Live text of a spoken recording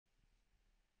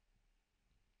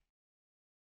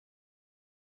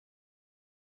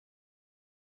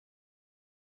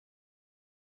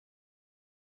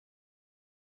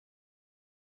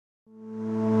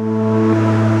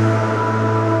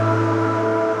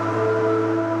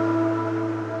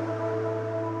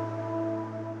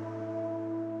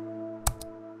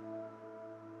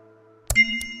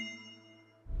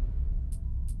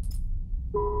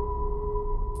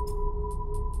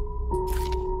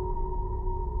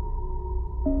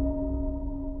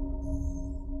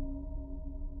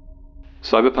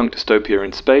Cyberpunk dystopia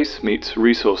in space meets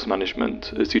resource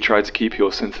management as you try to keep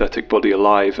your synthetic body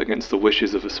alive against the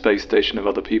wishes of a space station of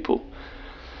other people.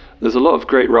 There's a lot of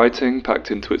great writing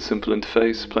packed into its simple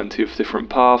interface, plenty of different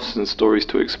paths and stories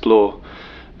to explore,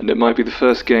 and it might be the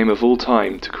first game of all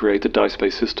time to create a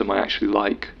dice-based system I actually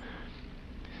like.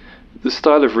 This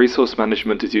style of resource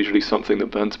management is usually something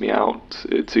that burns me out.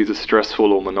 It's either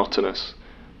stressful or monotonous.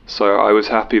 So I was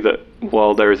happy that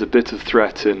while there is a bit of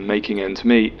threat in making ends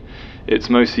meet,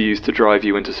 it's mostly used to drive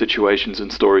you into situations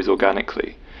and stories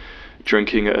organically.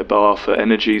 Drinking at a bar for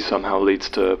energy somehow leads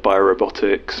to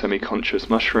biorobotic, semi-conscious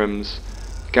mushrooms.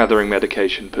 Gathering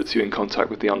medication puts you in contact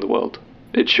with the underworld.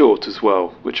 It's short as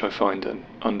well, which I find an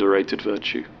underrated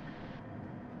virtue.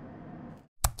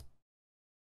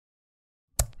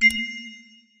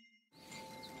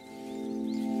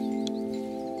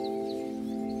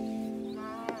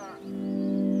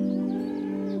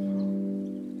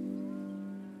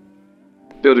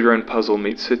 Build Your Own Puzzle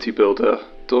meets City Builder.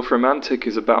 Dorfromantik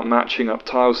is about matching up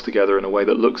tiles together in a way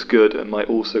that looks good and might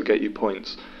also get you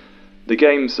points. The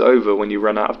game's over when you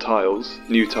run out of tiles.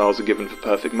 New tiles are given for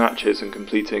perfect matches, and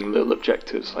completing little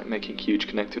objectives like making huge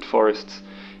connected forests.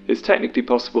 It's technically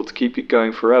possible to keep it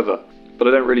going forever, but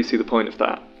I don't really see the point of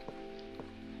that.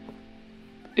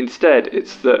 Instead,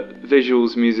 it's the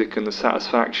visuals, music and the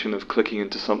satisfaction of clicking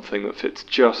into something that fits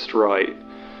just right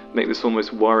make this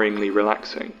almost worryingly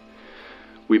relaxing.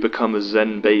 We become as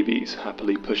zen babies,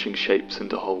 happily pushing shapes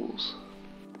into holes.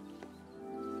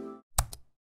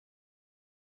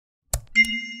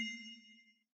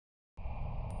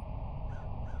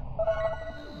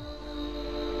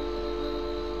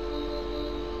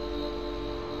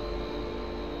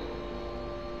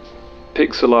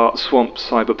 Pixel art swamps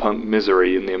cyberpunk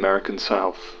misery in the American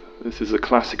South. This is a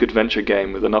classic adventure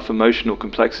game with enough emotional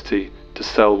complexity to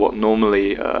sell what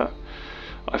normally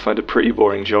I find a pretty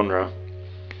boring genre.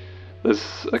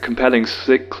 There's a compelling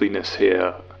sickliness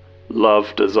here,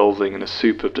 love dissolving in a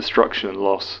soup of destruction and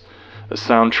loss, a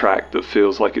soundtrack that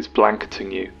feels like it's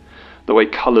blanketing you, the way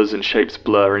colours and shapes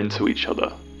blur into each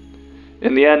other.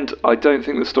 In the end, I don't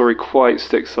think the story quite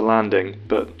sticks the landing,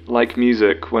 but like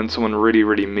music, when someone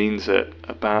really means it,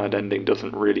 a bad ending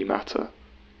doesn't really matter.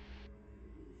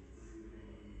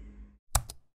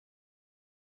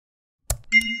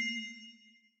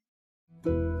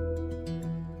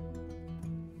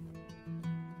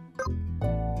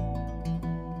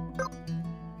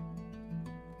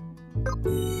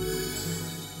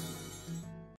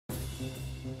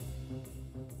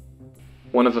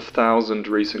 One of 1,000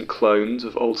 recent clones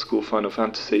of old-school Final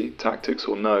Fantasy, tactics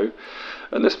or no,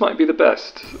 and this might be the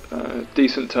best.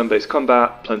 Decent turn-based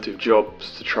combat, plenty of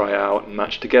jobs to try out and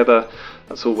match together,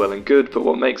 that's all well and good, but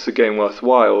what makes the game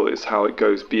worthwhile is how it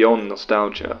goes beyond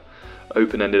nostalgia.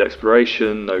 Open-ended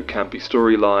exploration, no campy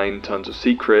storyline, tons of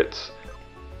secrets.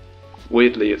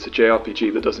 Weirdly, it's a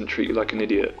JRPG that doesn't treat you like an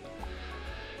idiot.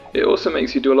 It also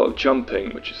makes you do a lot of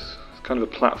jumping, which is kind of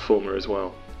a platformer as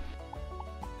well.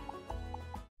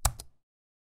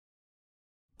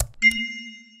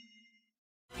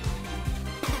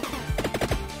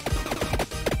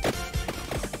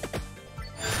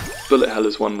 Bullet hell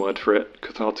is one word for it,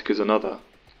 cathartic is another.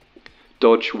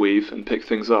 Dodge, weave, and pick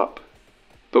things up.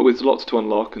 But with lots to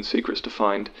unlock and secrets to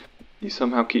find, you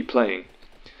somehow keep playing.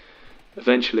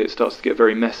 Eventually it starts to get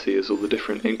very messy as all the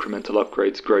different incremental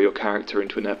upgrades grow your character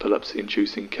into an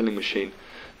epilepsy-inducing killing machine,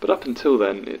 but up until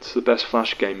then, it's the best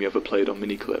Flash game you ever played on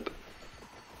Miniclip.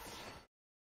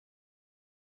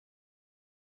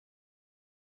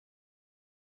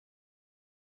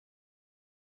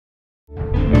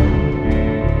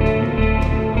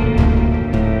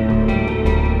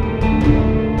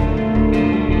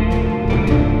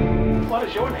 What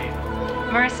is your name?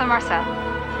 Marissa Marcel.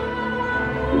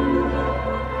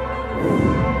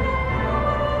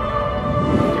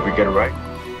 Did we get it right?